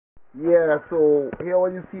Yeah, so here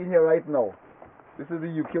what you see here right now. This is the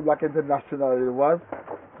UK Black International. It was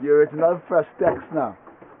the original Freshtex now.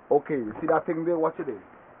 Okay, you see that thing there? Watch it there.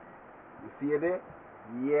 You see it there?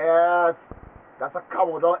 Yes! That's a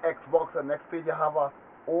Commodore Xbox, and next page you have a,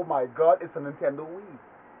 oh my god, it's a Nintendo Wii.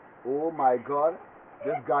 Oh my god,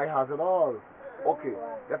 this guy has it all. Okay,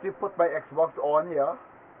 let me put my Xbox on here.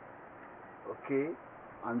 Okay,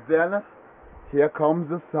 and then here comes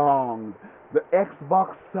the sound. The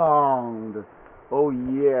Xbox sound. Oh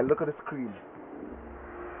yeah, look at the screen.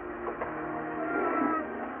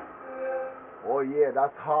 Oh yeah,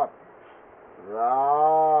 that's hot.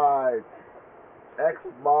 Right.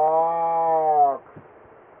 Xbox.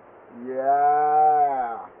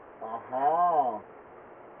 Yeah. Uh-huh.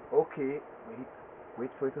 Okay.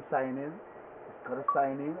 Wait for it to sign in. It's gotta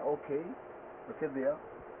sign in. Okay. Look at there.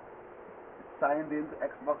 It's signed in to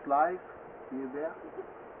Xbox Live. See it there?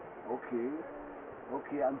 Okay.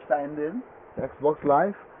 Okay, I'm signed in to Xbox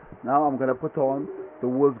Live. Now I'm gonna put on the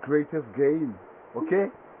world's greatest game.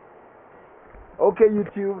 Okay? Okay,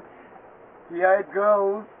 YouTube. Here it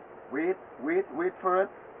goes. Wait for it.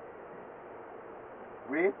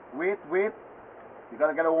 Wait. You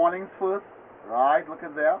gotta get a warning first. Right, look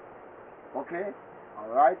at there. Okay.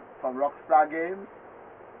 Alright, from Rockstar Games.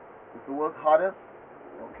 It's the world's hottest.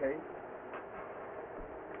 Okay.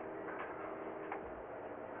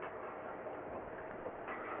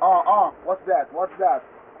 What's that? What's that?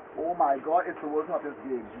 Oh my god, it's the world's hottest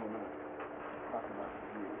game.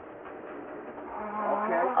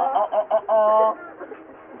 Okay.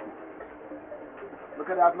 Look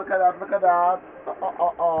at that.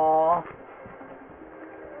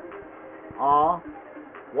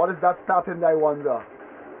 What is that starting, I wonder?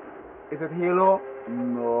 Is it Halo?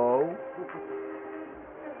 No.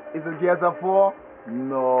 Is it Gears of War?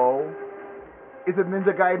 No. Is it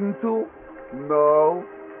Ninja Gaiden 2? No.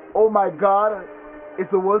 Oh my god,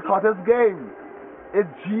 it's the world's hottest game. It's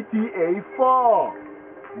GTA 4.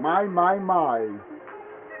 My.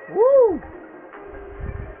 Woo!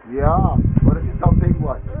 Yeah. Wanna see something?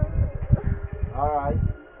 What? Alright.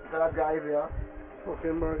 Look at that guy there.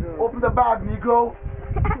 Open the bag, Negro.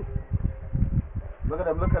 Look at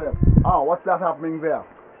him. Oh, what's that happening there?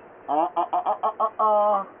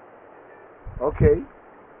 Okay.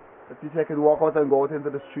 Let's see if I can walk out and go out into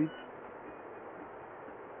the street.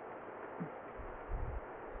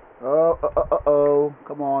 Oh.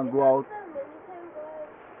 Come on, go out.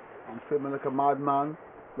 I'm filming like a madman.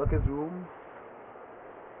 Look at his room.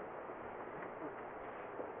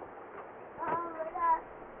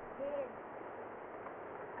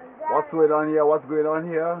 What's going on here?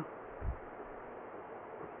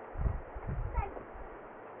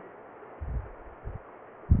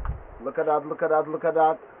 Look at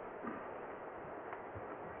that.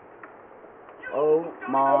 Oh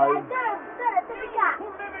my.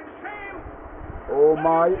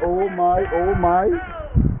 Oh my.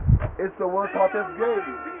 It's the world's hottest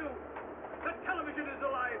game. The television is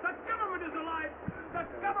alive. The government is alive. The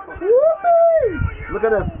government is alive. Look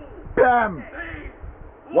at this. Bam.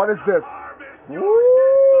 What is this? Woo!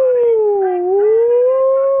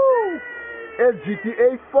 It's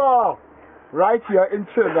GTA 4. Right here in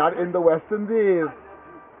Trinidad in the West Indies.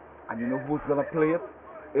 And you know who's gonna play it?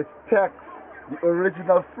 It's Tex, the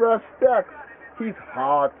original Freshtex. He's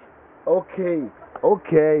hot. Okay.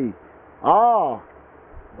 Wow.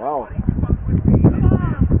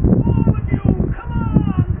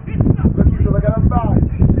 Look at him back.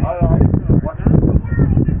 Alright.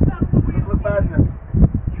 Look badness.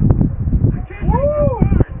 Woo!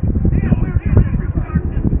 He's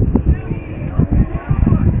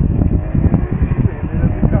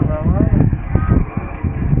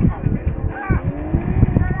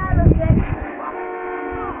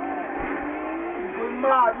going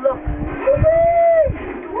mad, look.